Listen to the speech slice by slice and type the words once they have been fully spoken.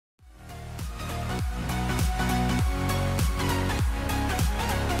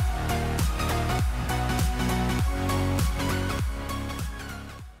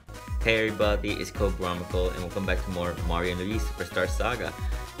Hey everybody, it's Cobramical and welcome back to more Mario and Luigi Superstar Saga.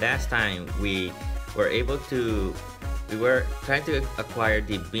 Last time we were trying to acquire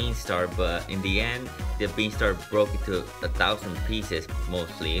the Beanstar, but in the end the Beanstar broke into 1,000 pieces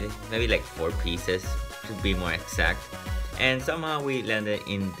mostly, maybe like 4 pieces to be more exact. And somehow we landed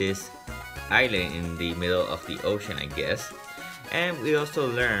in this island in the middle of the ocean, I guess. And we also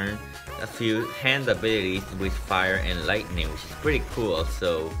learned a few hand abilities with fire and lightning, which is pretty cool.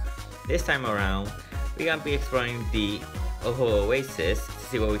 So this time around, we're gonna be exploring the Oho Oasis to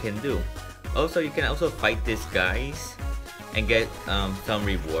see what we can do. Also, you can also fight these guys and get some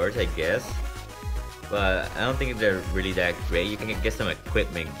rewards, I guess. But I don't think they're really that great. You can get some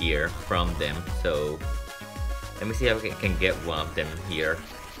equipment gear from them. So let me see if I can get one of them here.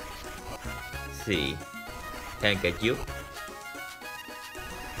 Let's see, can I get you?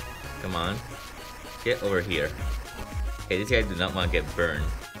 Come on, get over here. Okay, this guy do not want to get burned.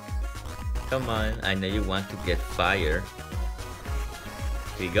 Come on, I know you want to get fire.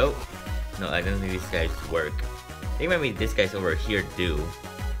 Here you go. No, I don't think these guys work. I think maybe this guy's over here do.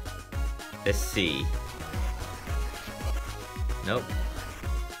 Let's see. Nope.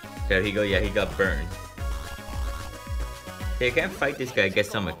 There he go. Yeah, he got burned. Okay, I can't fight this guy, get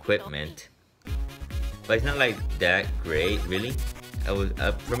some equipment. But it's not like that great, really.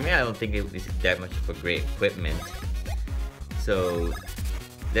 For me, I don't think it is that much of a great equipment. So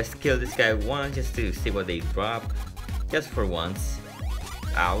let's kill this guy once just to see what they drop. Just for once.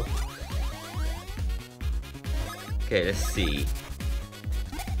 Ow. Okay, let's see.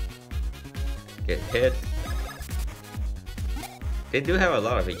 Get hit. They do have a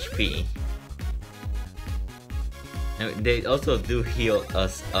lot of HP. And they also do heal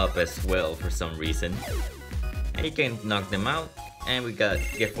us up as well for some reason. And you can knock them out. And we got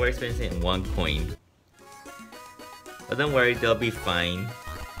get 4 experience and 1 coin. But don't worry, they'll be fine.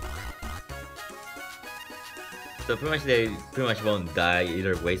 So they pretty much won't die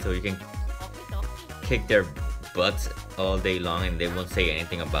either way, so you can kick their butts all day long and they won't say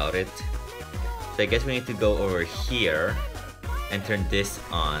anything about it. So I guess we need to go over here and turn this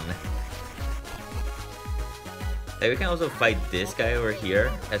on. Like we can also fight this guy over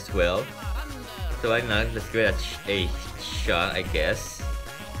here as well. So why not? Let's give it a shot, I guess.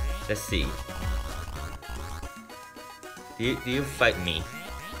 Let's see. Do you fight me?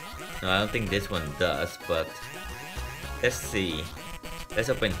 No, I don't think this one does, but let's see. Let's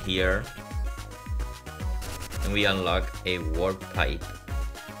open here. And we unlock a warp pipe.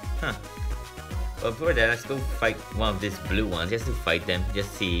 Huh. But before that, let's go fight one of these blue ones just to fight them,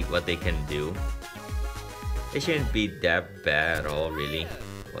 just see what they can do. They shouldn't be that bad at all, really.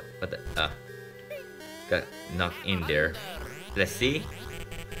 What the got knocked in there. Let's see.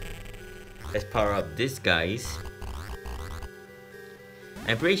 Let's power up these guys.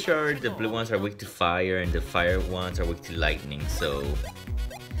 I'm pretty sure the blue ones are weak to fire and the fire ones are weak to lightning, so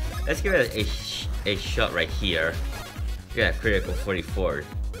let's give it a shot right here. Yeah, critical 44.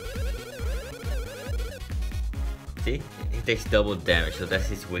 See? He takes double damage, so that's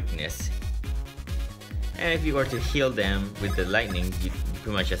his weakness. And if you were to heal them with the lightning, you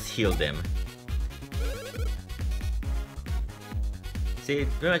pretty much just heal them. See,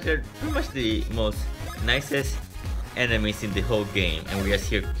 they're pretty much the most nicest enemies in the whole game, and we're just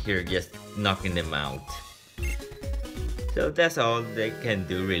here just knocking them out. So that's all they can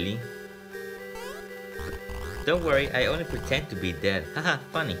do, really. Don't worry, I only pretend to be dead. Haha,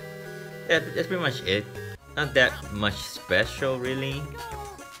 funny. That's pretty much it. Not that much special, really.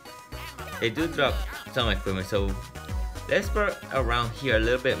 They do drop some equipment, so let's explore around here a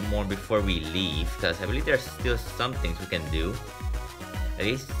little bit more before we leave, because I believe there's still some things we can do. At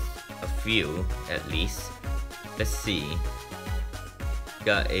least a few, at least. Let's see.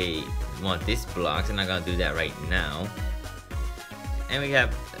 Got one of these blocks. I'm not gonna do that right now. And we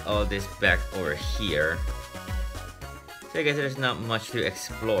have all this back over here. So I guess there's not much to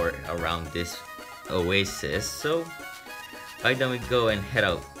explore around this oasis. So why don't we go and head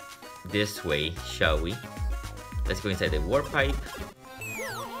out this way, shall we? Let's go inside the warp pipe.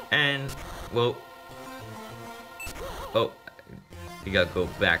 And well, oh, we gotta go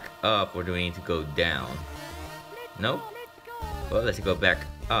back up, or do we need to go down? Nope. Well, let's go back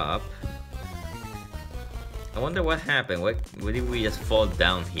up. I wonder what happened. What did we just fall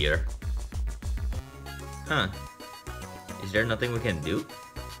down here? Huh. Is there nothing we can do?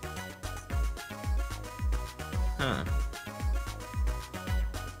 Huh.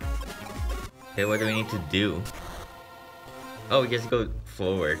 Okay, what do we need to do? Oh, we just go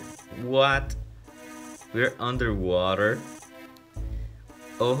forward. What? We're underwater?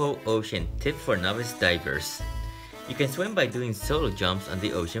 Oho Ocean, tip for novice divers. You can swim by doing solo jumps on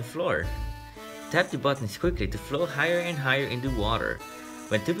the ocean floor. Tap the buttons quickly to float higher and higher in the water.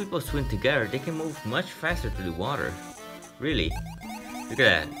 When two people swim together, they can move much faster through the water. Really? Look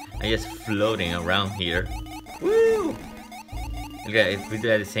at that. I'm just floating around here. Woo! Look at that. If we do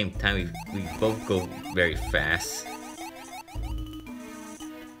it at the same time, we both go very fast.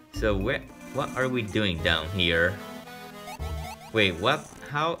 So what are we doing down here? Wait, what?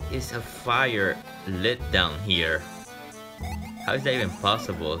 How is a fire lit down here? How is that even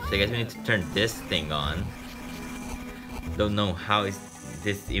possible? So I guess we need to turn this thing on. Don't know how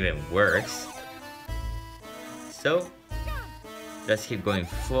this even works. So let's keep going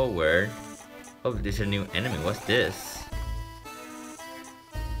forward. Oh, there's a new enemy. What's this?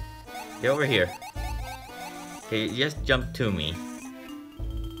 Get over here. Okay, just jump to me.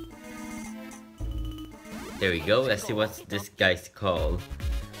 There we go. Let's see what this guy's called.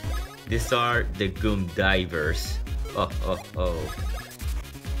 These are the Goom Divers. Oh.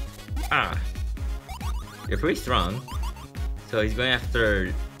 Ah! They're pretty strong. So he's going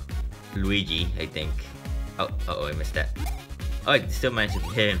after Luigi, I think. Oh, I missed that. Oh, I still managed to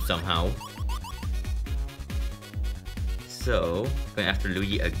hit him somehow. So, going after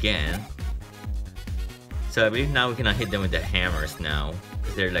Luigi again. So I believe now we cannot hit them with the hammers now,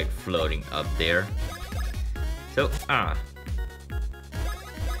 because they're like floating up there. So,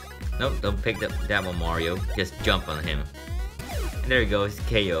 nope, don't pick that one, Mario. Just jump on him. And there he goes,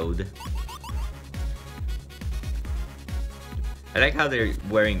 KO'd. I like how they're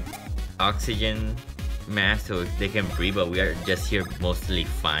wearing oxygen masks so they can breathe, but we are just here mostly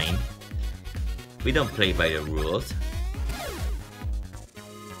fine. We don't play by the rules.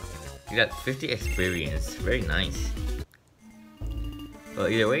 We got 50 experience, very nice. Well,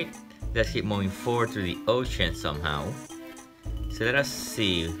 either way, let's keep moving forward through the ocean somehow. So let us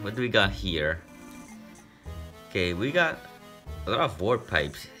see, what do we got here? Okay, we got a lot of warp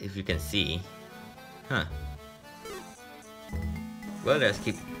pipes, if you can see. Huh. Well, let's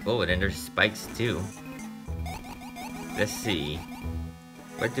keep... Oh, then there's spikes too. Let's see.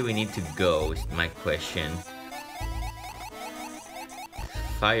 Where do we need to go is my question.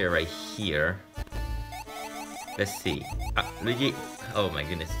 Fire right here. Let's see. Luigi... Oh my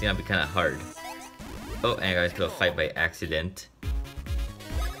goodness, it's gonna be kinda hard. Oh, and I got into a fight by accident.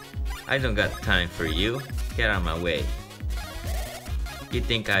 I don't got time for you. Get out of my way. You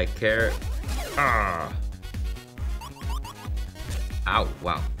think I care? Ah! Ow,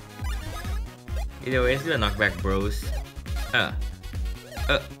 wow. Either way, let's do a knockback, bros. There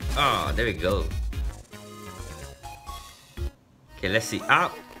we go. Okay, let's see.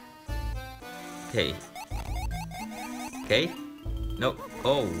 Ow! Okay. Okay. Nope.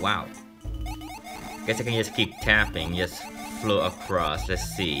 Oh, wow. Guess I can just keep tapping, just flow across. Let's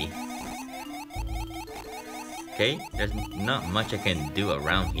see. Okay, there's not much I can do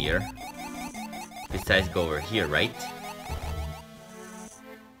around here. Besides go over here, right?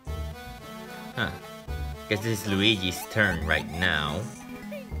 Huh. Guess this is Luigi's turn right now.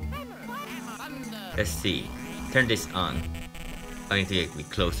 Let's see. Turn this on. I need to get me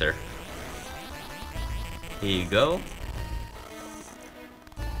closer. Here you go.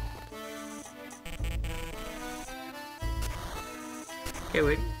 Okay,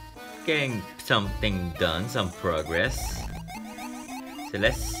 we're getting something done, some progress. So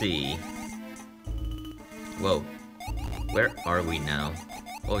let's see. Whoa. Where are we now?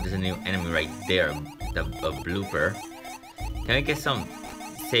 Oh, there's a new enemy right there. A blooper. Can we get some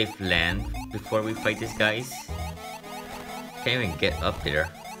safe land before we fight these guys? Can't even get up there.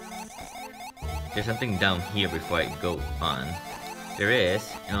 There's something down here before I go on. There is,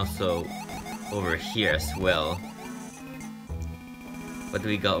 and also over here as well. What do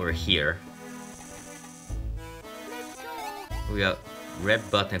we got over here? We got red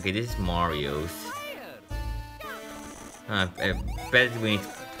button. Okay, this is Mario's. I bet we need to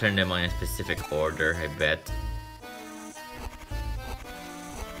turn them on in a specific order, I bet.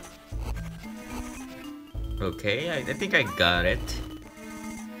 Okay, I think I got it.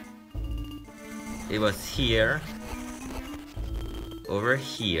 It was here. Over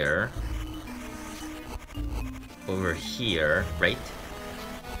here. Over here, right?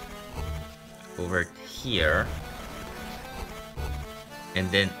 Over here.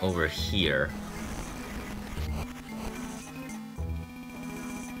 And then over here.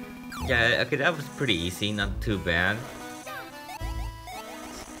 Yeah, okay, that was pretty easy, not too bad.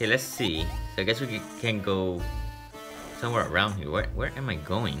 Okay, let's see. So I guess we can go somewhere around here. Where am I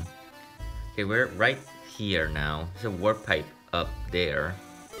going? Okay, we're right here now. There's a warp pipe up there.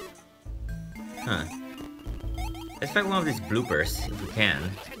 Huh. Let's find one of these bloopers, if we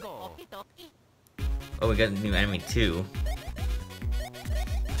can. Oh, we got a new enemy too.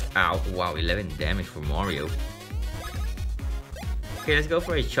 Ow, wow, 11 damage for Mario. Okay, let's go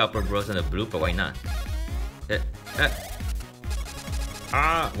for a Chopper Bros on the blooper, why not?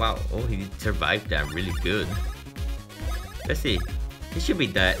 Wow, oh, he survived that really good. Let's see, he should be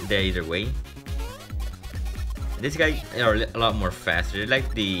there either way. This guy are a lot more faster. They're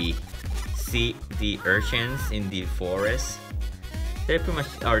like the urchins in the forest. They pretty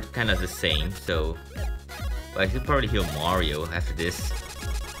much are kind of the same, so... But I should probably heal Mario after this.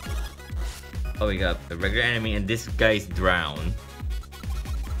 Oh, we got a regular enemy and this guy's drowned.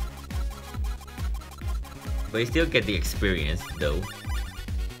 But you still get the experience though.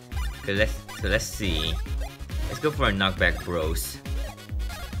 Okay, let's see. Let's go for a knockback bros.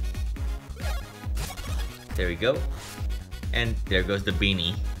 There we go. And there goes the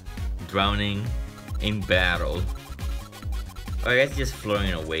beanie. Drowning in battle. Oh, I guess just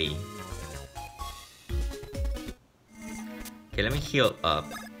floating away. Okay, let me heal up.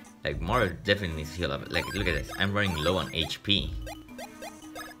 Like, Mario definitely needs to heal up. Like, look at this. I'm running low on HP.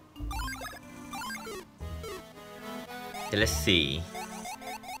 Okay, let's see.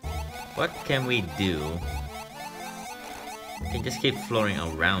 What can we do? We can just keep floating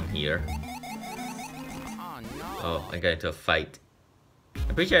around here. Oh, I got into a fight.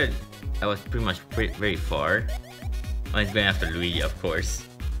 I'm pretty sure I was pretty much very far. Oh, it's going after Luigi, of course.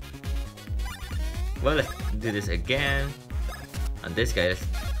 Well, let's do this again. On this guy,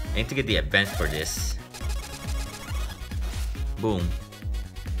 I need to get the advance for this. Boom.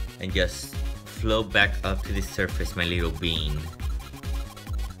 And just float back up to the surface, my little bean.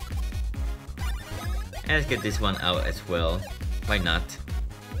 And let's get this one out as well. Why not?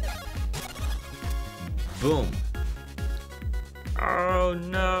 Boom. Oh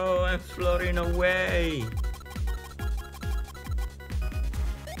no, I'm floating away.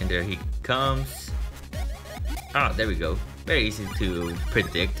 And there he comes. Ah, there we go. Very easy to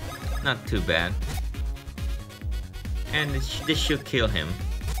predict. Not too bad. And this should kill him.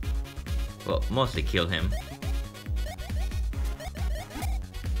 Well, mostly kill him.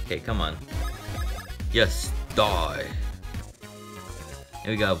 Okay, come on. Just die.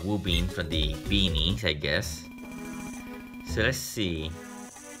 And we got Woo Bean from the beanies, I guess. So let's see.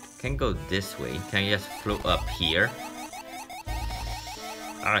 Can go this way. Can I just float up here?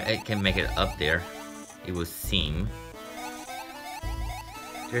 Alright, I can make it up there. It would seem.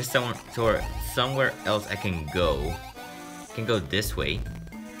 There's somewhere else I can go. I can go this way.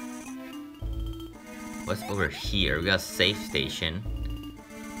 What's over here? We got a safe station.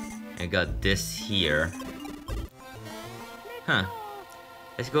 And we got this here. Huh.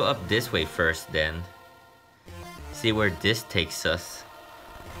 Let's go up this way first then. See where this takes us.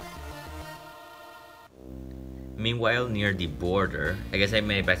 Meanwhile, near the border, I guess I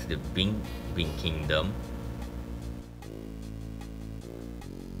made it back to the Beanbean Kingdom.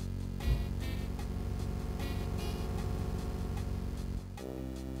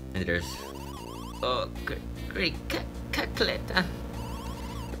 And there's... Oh, great Cacletta.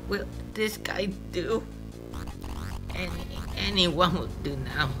 Will this guy do? Anyone will do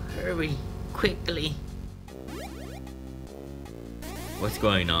now. Hurry, quickly. What's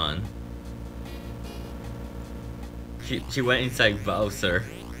going on? She went inside Bowser.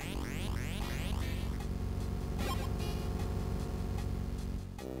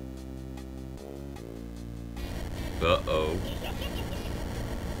 Uh-oh.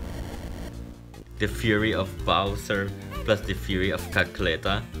 The fury of Bowser plus the fury of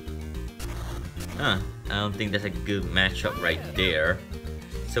Cacletta. Huh, I don't think that's a good matchup right there.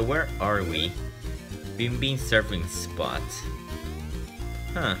 So where are we? Beanbean surfing spot.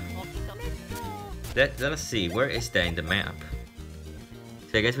 Huh. Let's see, where is that in the map?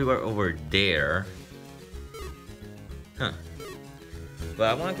 So I guess we were over there. Huh. But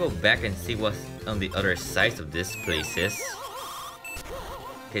I want to go back and see what's on the other side of this places.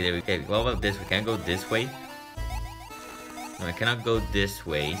 Okay, there we go. What about this? We can't go this way? No, I cannot go this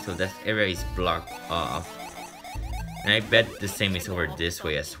way, so that area is blocked off. And I bet the same is over this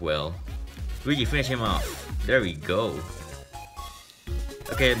way as well. Luigi, finish him off. There we go.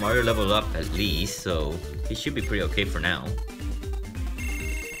 Okay, Mario leveled up at least, so he should be pretty okay for now.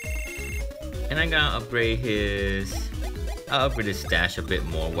 And I'm gonna upgrade his... I'll upgrade his stash a bit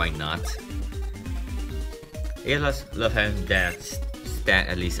more, why not? I love having that stat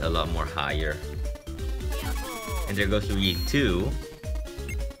at least a lot more higher. And there goes Luigi too.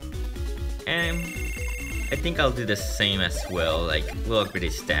 And I think I'll do the same as well, like we'll upgrade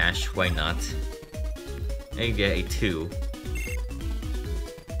his stash, why not? And get a 2.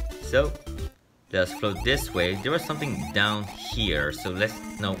 So, let's float this way. There was something down here, so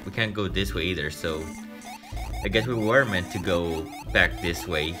no, we can't go this way either, so I guess we were meant to go back this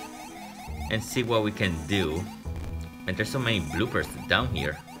way and see what we can do. And there's so many bloopers down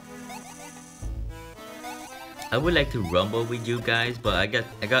here. I would like to rumble with you guys, but I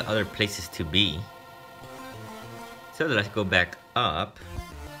got other places to be. So let's go back up.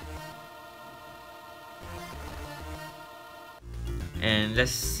 And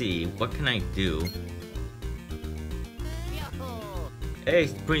let's see, what can I do? Hey,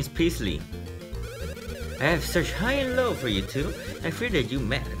 Prince Peasley. I have searched high and low for you two. I fear that you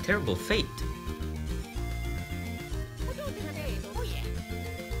met a terrible fate.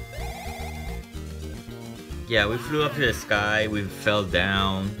 Yeah, we flew up to the sky, we fell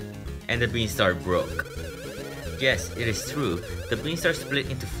down, and the beanstar broke. Yes, it is true. The beanstar split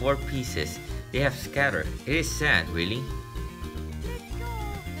into 4 pieces. They have scattered. It is sad, really.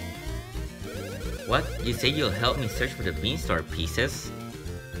 What? You say you'll help me search for the beanstar pieces?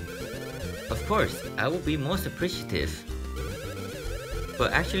 Of course, I will be most appreciative.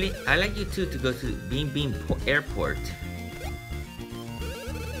 But actually, I'd like you two to go to Beanbean Airport.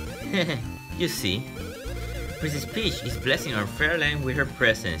 You see, Princess Peach is blessing our fair land with her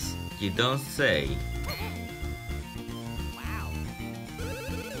presence. You don't say.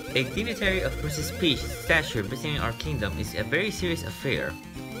 A dignitary of Princess Peach's stature visiting our kingdom is a very serious affair.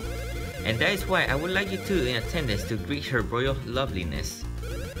 And that is why I would like you two in attendance to greet her royal loveliness.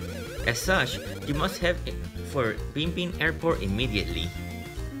 As such, you must head for Beanbean Airport immediately.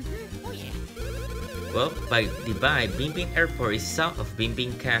 Well, by the by, Beanbean Airport is south of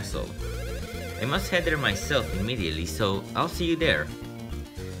Beanbean Castle. I must head there myself immediately, so I'll see you there.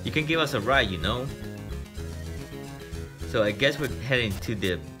 You can give us a ride, you know. So I guess we're heading to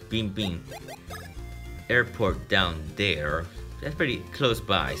the Beanbean Airport down there. That's pretty close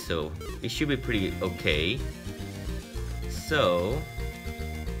by, so it should be pretty okay. So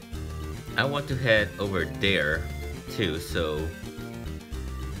I want to head over there too, so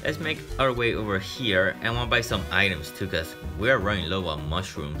let's make our way over here. And I want to buy some items too, because we're running low on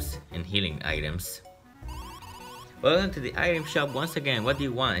mushrooms and healing items. Welcome to the item shop once again. What do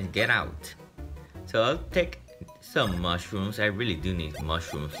you want? And get out. So I'll take some mushrooms. I really do need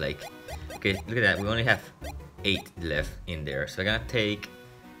mushrooms. Like, okay, look at that. We only have 8 left in there, so I'm gonna take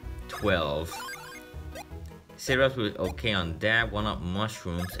 12. Syrups were okay on that. 1-up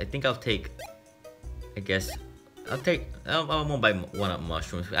mushrooms. I think I'll take. I guess I won't buy 1-up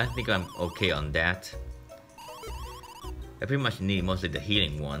mushrooms. I think I'm okay on that. I pretty much need mostly the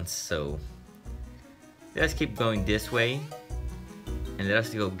healing ones, so let's keep going this way, and let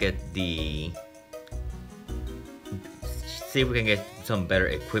us go get the. See if we can get some better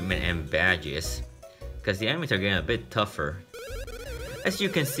equipment and badges, because the enemies are getting a bit tougher. As you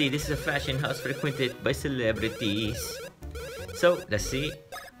can see, this is a fashion house frequented by celebrities. So let's see,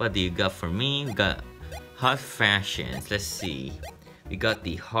 what do you got for me? We got hot fashions. Let's see, we got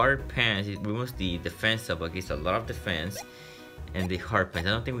the hard pants. It removes the defense up against a lot of defense, and the hard pants.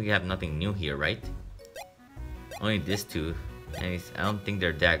 I don't think we have nothing new here, right? Only these two, and I don't think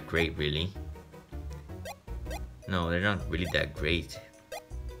they're that great really. No, they're not really that great.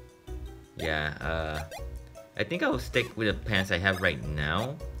 Yeah, I think I'll stick with the pants I have right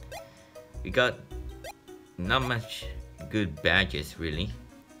now. We got not much good badges really.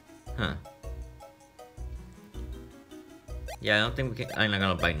 Huh. Yeah, I don't think we can. I'm not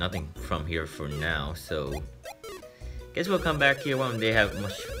gonna buy nothing from here for now, so guess we'll come back here when they have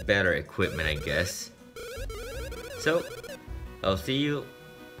much better equipment, I guess. So I'll see you.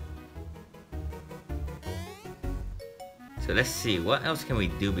 So let's see, what else can we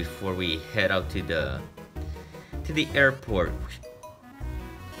do before we head out to the airport?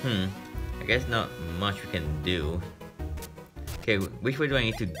 I guess not much we can do. Okay, which way do I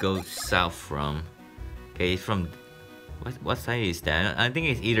need to go south from? Okay, from what side is that? I think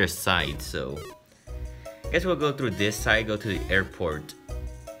it's either side, so I guess we'll go through this side, go to the airport,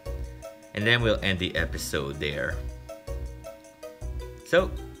 and then we'll end the episode there.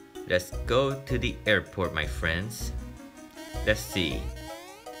 So let's go to the airport, my friends. Let's see.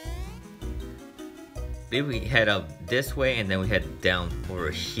 Maybe we head up this way and then we head down over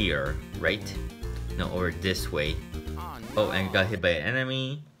here, right? No, over this way. Oh, and we got hit by an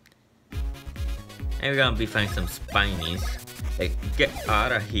enemy. And we're gonna be finding some spinies. Like, get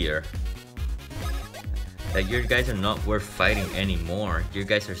out of here. Like, your guys are not worth fighting anymore. Your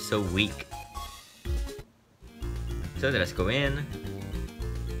guys are so weak. So let's go in.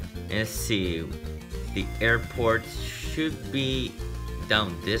 And let's see. The airport should be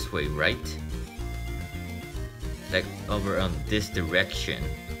down this way, right? Like over on this direction.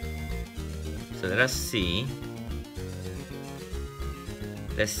 So let us see.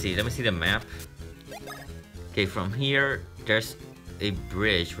 Let's see, let me see the map. Okay, from here, there's a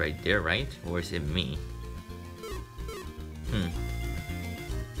bridge right there, right? Or is it me?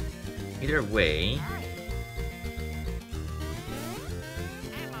 Either way.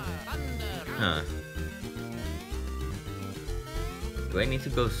 Huh. Do I need to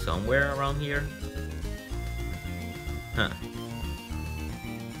go somewhere around here? Huh.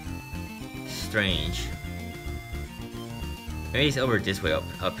 Strange. Maybe it's over this way,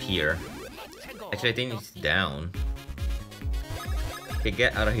 up here. Actually, I think it's down. Okay,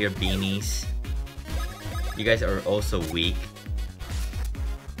 get out of here, beanies. You guys are also weak.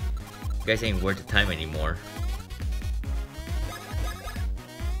 You guys ain't worth the time anymore.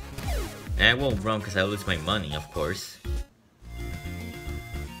 And I won't run because I'll lose my money, of course.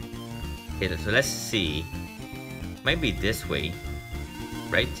 Okay, so let's see. Might be this way,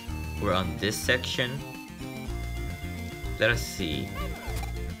 right? We're on this section. Let us see.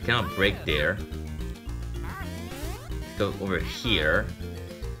 Cannot break there. Go over here.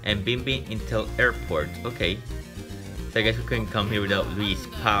 And Beanbean Intel Airport. Okay. So I guess we couldn't come here without Luigi's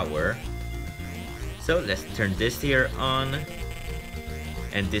power. So let's turn this here on.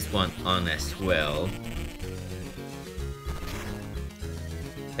 And this one on as well.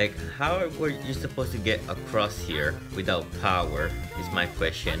 Like, how were you supposed to get across here without power is my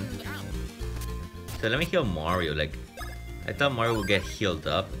question. So let me heal Mario. Like, I thought Mario would get healed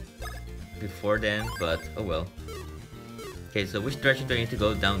up before then, but oh well. Okay, so which direction do I need to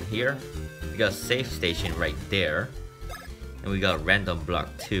go? Down here? We got a safe station right there. And we got random block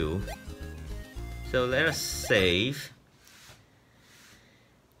too. So let us save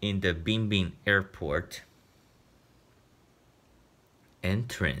in the Beanbean Airport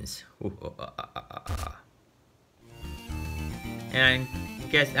entrance. And I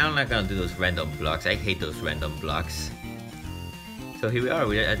guess I'm not gonna do those random blocks. I hate those random blocks. So here we are,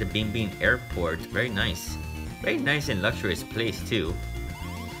 we're at the Beanbean Airport. Very nice. Very nice and luxurious place too.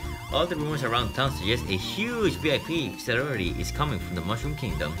 All the rumors around town suggest a huge VIP celebrity is coming from the Mushroom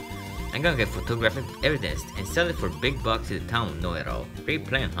Kingdom. I'm gonna get photographic evidence and sell it for big bucks to the town know-it-all. Great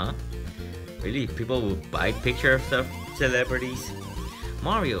plan, huh? Really, people will buy pictures of celebrities?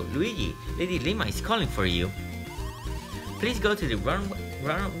 Mario, Luigi, Lady Lima is calling for you. Please go to the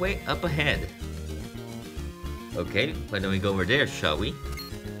runway up ahead. Okay, why don't we go over there, shall we?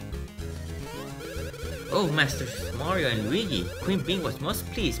 Oh, Masters Mario and Luigi, Queen Bean was most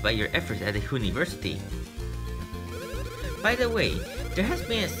pleased by your efforts at the university. By the way, there has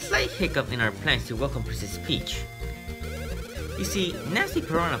been a slight hiccup in our plans to welcome Princess Peach. You see, nasty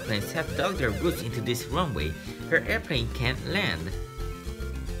piranha planes have dug their roots into this runway. Her airplane can't land.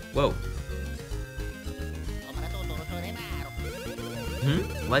 Whoa.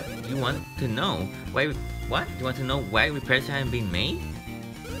 What do you want to know? What? You want to know why repairs haven't been made?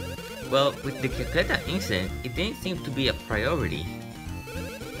 Well, with the Cacleta incident, it didn't seem to be a priority.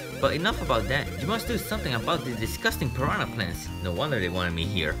 But enough about that, you must do something about the disgusting piranha plants. No wonder they wanted me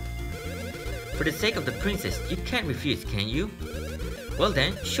here. For the sake of the princess, you can't refuse, can you? Well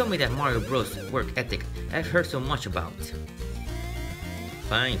then, show me that Mario Bros work ethic I've heard so much about.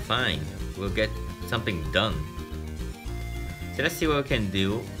 Fine, fine. We'll get something done. So let's see what we can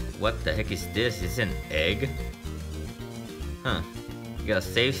do. What the heck is this? Is it an egg? Huh. You got a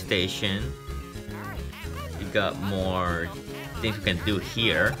save station. You got more things we can do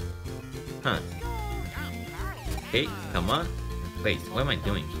here. Huh. Okay, come on. Wait, what am I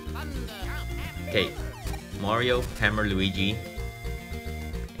doing? Okay. Mario, hammer Luigi.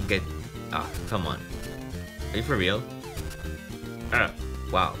 And get... Ah, come on. Are you for real? Ah,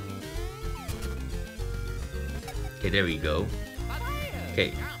 wow. Okay, there we go.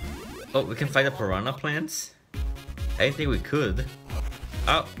 Okay. Oh, we can fight the piranha plants? I didn't think we could.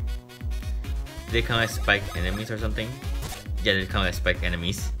 Oh! They count as spike enemies or something? Yeah, they count as spike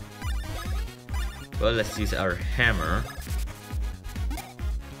enemies. Well, let's use our hammer.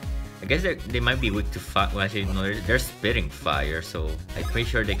 I guess they might be weak to fire. Well, actually, no, they're spitting fire, so I'm pretty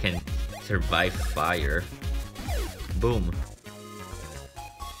sure they can survive fire. Boom.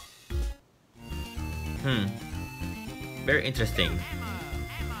 Very interesting.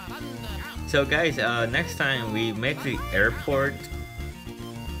 So guys, next time we made the airport.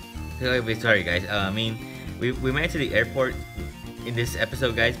 Sorry guys, we made it to the airport in this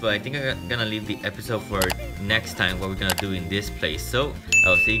episode guys, but I think I'm gonna leave the episode for next time what we're gonna do in this place. So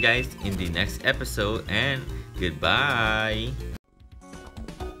I'll see you guys in the next episode and goodbye.